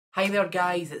Hi there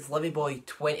guys, it's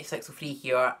LivyBoy2603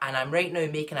 here, and I'm right now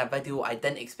making a video I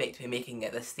didn't expect to be making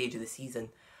at this stage of the season.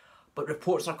 But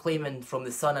reports are claiming from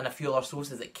The Sun and a few other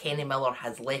sources that Kenny Miller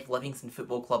has left Livingston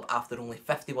Football Club after only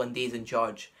 51 days in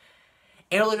charge.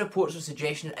 Early reports are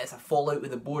suggesting it's a fallout with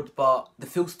the board, but the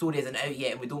full story isn't out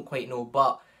yet and we don't quite know,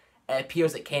 but it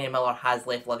appears that Kenny Miller has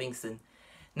left Livingston.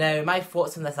 Now, my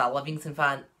thoughts on this as a Livingston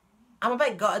fan, I'm a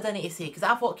bit gutted, I need to say, because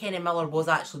I thought Kenny Miller was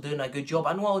actually doing a good job.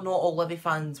 I know not all Livy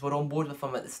fans were on board with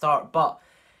him at the start, but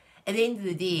at the end of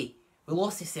the day, we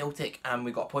lost to Celtic and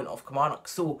we got a point off Kilmarnock.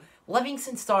 So,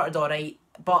 Livingston started alright,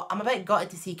 but I'm a bit gutted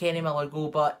to see Kenny Miller go,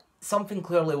 but something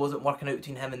clearly wasn't working out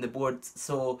between him and the board.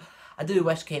 So, I do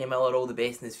wish Kenny Miller all the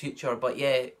best in his future, but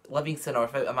yeah, Livingston are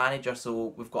without a manager,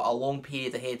 so we've got a long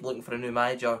period ahead looking for a new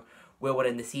manager where we're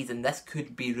in the season. This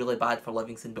could be really bad for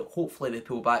Livingston, but hopefully we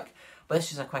pull back. But this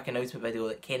is just a quick announcement video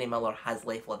that Kenny Miller has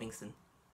left Livingston.